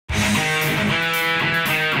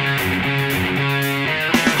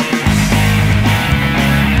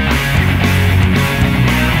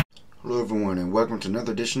to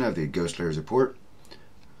another edition of the Ghost Layers Report.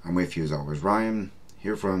 I'm with you as always, Ryan,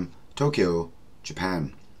 here from Tokyo,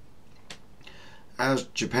 Japan. As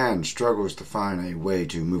Japan struggles to find a way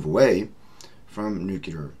to move away from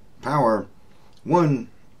nuclear power, one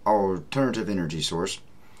alternative energy source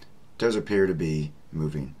does appear to be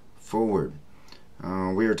moving forward.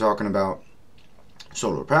 We are talking about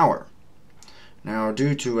solar power. Now,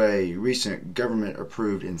 due to a recent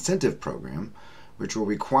government-approved incentive program, which will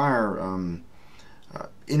require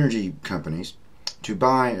energy companies to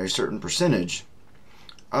buy a certain percentage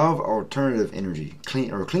of alternative energy,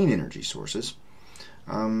 clean energy sources,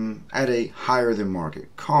 at a higher than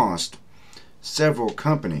market cost, several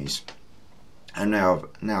companies have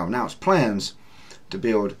now announced plans to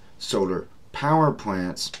build solar power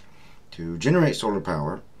plants to generate solar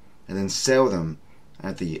power and then sell them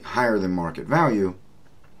at the higher than market value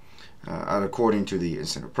according to the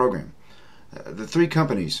incentive program. The three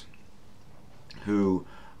companies who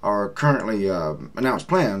are currently announced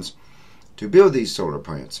plans to build these solar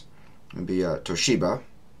plants would be Toshiba,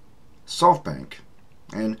 SoftBank,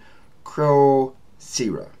 and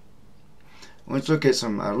Kyocera. Let's look at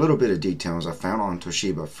a little bit of details I found on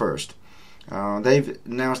Toshiba first. They've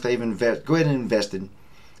announced they've invested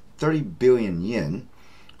 30 billion yen,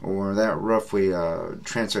 or that roughly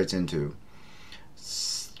translates into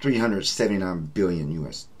 379 billion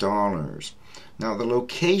US dollars. Now, the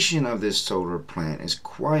location of this solar plant is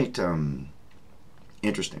quite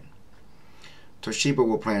interesting. Toshiba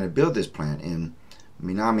will plan to build this plant in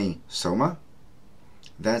Minami Soma.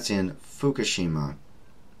 That's in Fukushima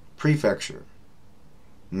Prefecture.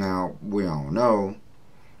 Now, we all know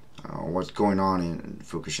what's going on in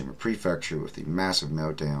Fukushima Prefecture with the massive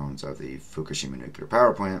meltdowns of the Fukushima nuclear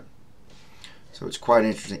power plant. So it's quite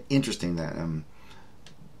interesting that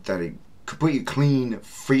a completely clean,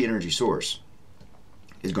 free energy source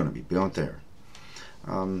is going to be built there.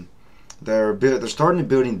 They're starting the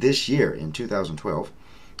building this year in 2012.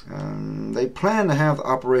 They plan to have the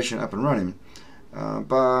operation up and running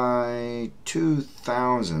by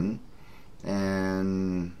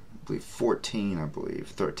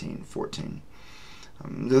 2014, 14.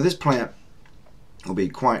 This plant will be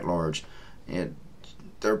quite large.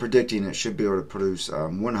 They're predicting it should be able to produce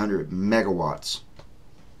 100 megawatts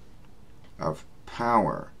of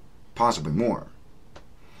power, possibly more.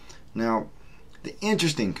 Now, the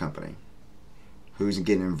interesting company who's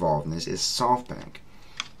getting involved in this is SoftBank.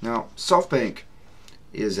 Now, SoftBank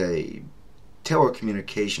is a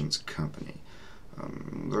telecommunications company.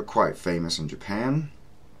 They're quite famous in Japan.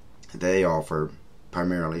 They offer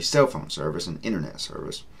primarily cell phone service and internet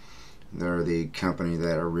service. They're the company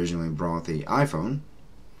that originally brought the iPhone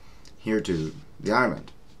here to the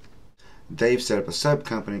island. They've set up a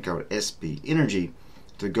sub-company called SB Energy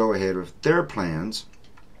to go ahead with their plans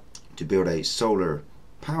to build a solar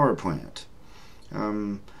power plant.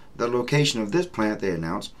 The location of this plant, they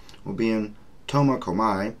announced, will be in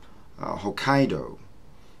Tomakomai, Hokkaido.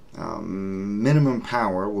 Minimum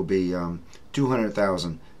power will be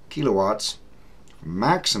 200,000 kilowatts,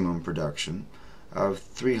 maximum production of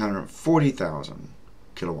 340,000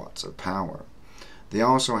 kilowatts of power. They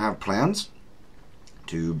also have plans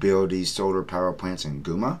to build these solar power plants in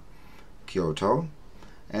Guma, Kyoto,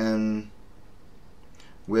 and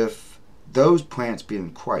with those plants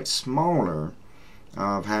being quite smaller,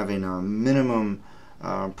 of having a minimum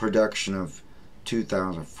production of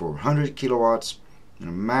 2,400 kilowatts and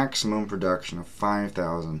a maximum production of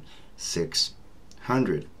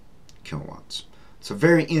 5,600 kilowatts. So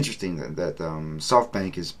very interesting that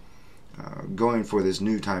SoftBank is going for this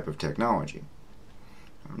new type of technology.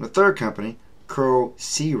 The third company,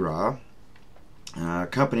 Kyocera, a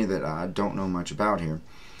company that I don't know much about here,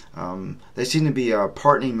 they seem to be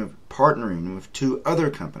partnering with two other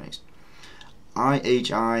companies,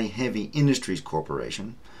 IHI Heavy Industries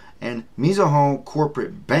Corporation and Mizuho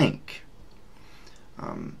Corporate Bank,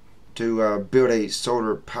 to build a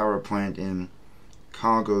solar power plant in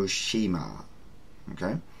Kagoshima.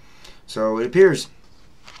 Okay, so it appears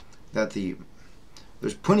that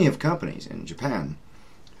there's plenty of companies in Japan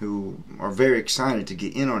who are very excited to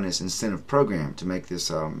get in on this incentive program to make this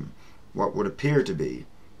what would appear to be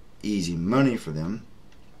easy money for them,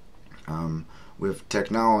 with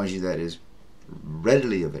technology that is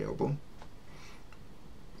readily available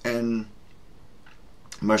and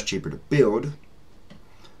much cheaper to build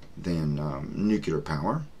than nuclear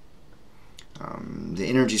power. The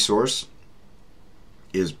energy source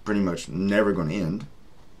is pretty much never going to end.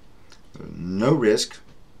 There's no risk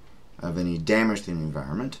of any damage to the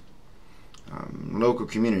environment. Local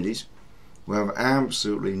communities will have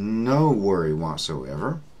absolutely no worry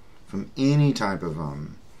whatsoever from any type of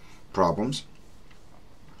problems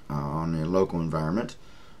on the local environment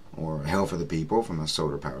or health of the people from a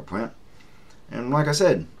solar power plant. And like I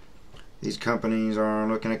said, these companies are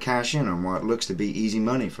looking to cash in on what looks to be easy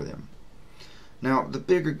money for them. Now, the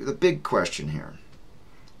big question here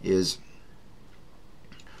is,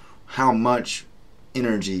 how much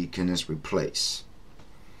energy can this replace?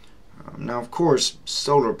 Now, of course,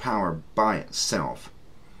 solar power by itself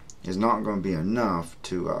is not going to be enough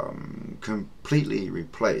to completely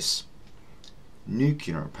replace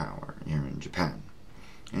nuclear power here in Japan.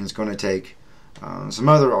 And it's going to take some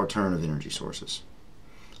other alternative energy sources.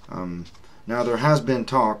 Now, there has been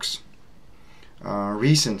talks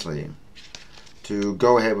recently to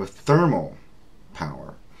go ahead with thermal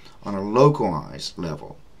power on a localized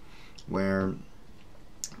level, where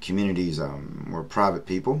communities where private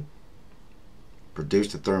people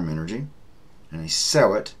produce the thermal energy and they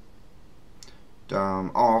sell it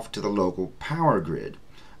off to the local power grid.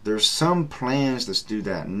 There's some plans to do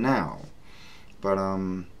that now, but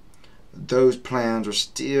those plans are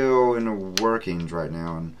still in the workings right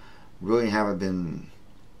now and really haven't been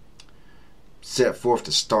set forth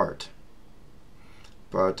to start.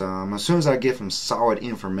 But as soon as I get some solid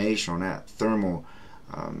information on that thermal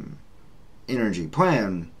energy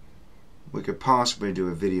plan, we could possibly do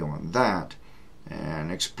a video on that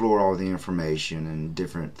and explore all the information and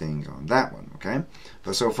different things on that one, okay?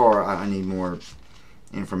 But so far, I need more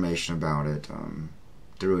information about it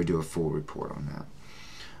to really do a full report on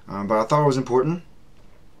that. But I thought it was important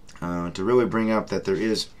to really bring up that there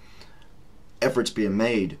is efforts being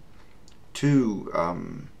made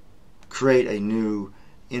to create a new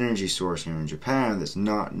energy source here in Japan that's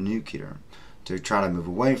not nuclear, to try to move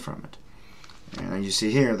away from it. And you see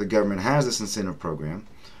here, the government has this incentive program.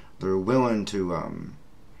 They're willing to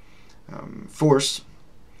force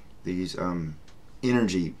these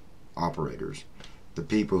energy operators, the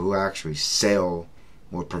people who actually sell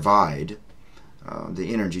or provide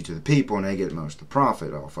the energy to the people, and they get most of the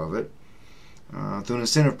profit off of it, through an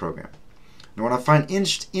incentive program. Now, what I find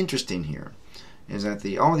interesting here is that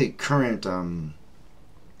all the current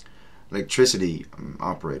electricity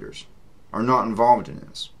operators are not involved in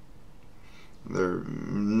this. They're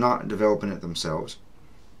not developing it themselves.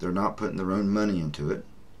 They're not putting their own money into it,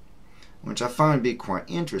 which I find to be quite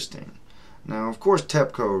interesting. Now, of course,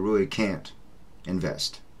 TEPCO really can't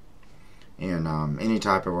invest in any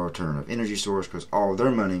type of alternative energy source, because all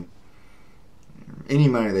their money, any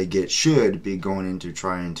money they get, should be going into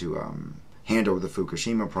trying to handle the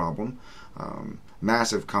Fukushima problem,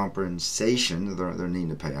 massive compensation they're needing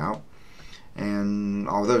to pay out, and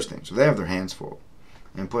all those things. So they have their hands full.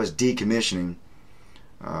 And plus decommissioning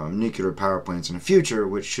nuclear power plants in the future,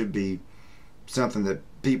 which should be something that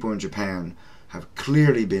people in Japan have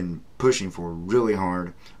clearly been pushing for really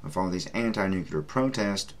hard, with all these anti-nuclear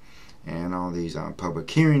protests and all these public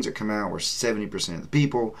hearings that come out where 70% of the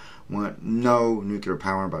people want no nuclear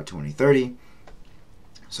power by 2030.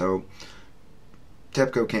 So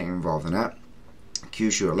TEPCO can't get involved in that.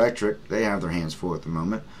 Kyushu Electric, they have their hands full at the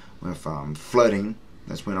moment with flooding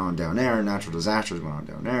that's went on down there, natural disasters went on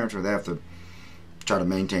down there, so they have to try to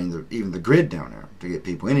maintain even the grid down there to get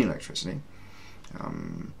people any electricity.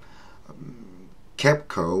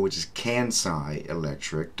 KEPCO, which is Kansai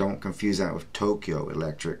Electric, don't confuse that with Tokyo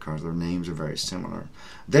Electric because their names are very similar.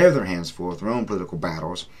 They have their hands full with their own political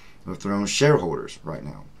battles with their own shareholders right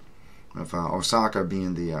now, with Osaka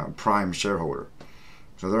being the prime shareholder.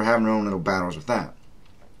 So they're having their own little battles with that.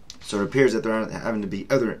 So it appears that they're having to be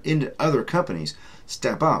other companies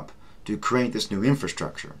step up to create this new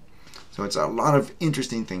infrastructure. So it's a lot of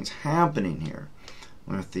interesting things happening here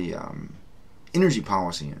with the energy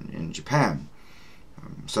policy in Japan.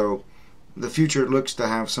 So the future looks to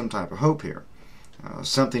have some type of hope here.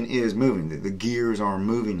 Something is moving. The gears are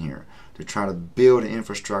moving here to try to build an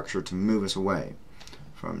infrastructure to move us away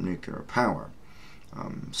from nuclear power.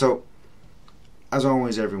 So, as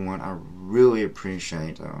always, everyone, I really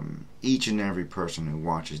appreciate each and every person who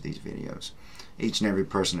watches these videos. Each and every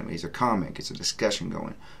person that leaves a comment, gets a discussion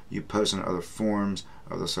going. You post on other forums,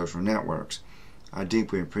 other social networks. I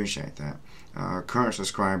deeply appreciate that. Current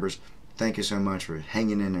subscribers, thank you so much for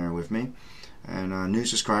hanging in there with me. And new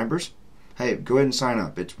subscribers, hey, go ahead and sign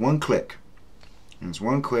up. It's one click. And it's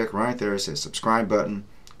one click right there. It says subscribe button.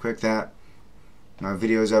 Click that. My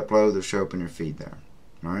videos upload. They'll show up in your feed there.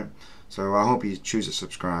 Alright? So I hope you choose to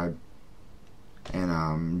subscribe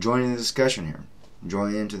and join in the discussion here.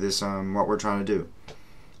 Join into this, what we're trying to do.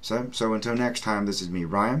 So until next time, this is me,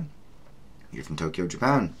 Ryan. You're from Tokyo,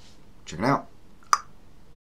 Japan. Check it out.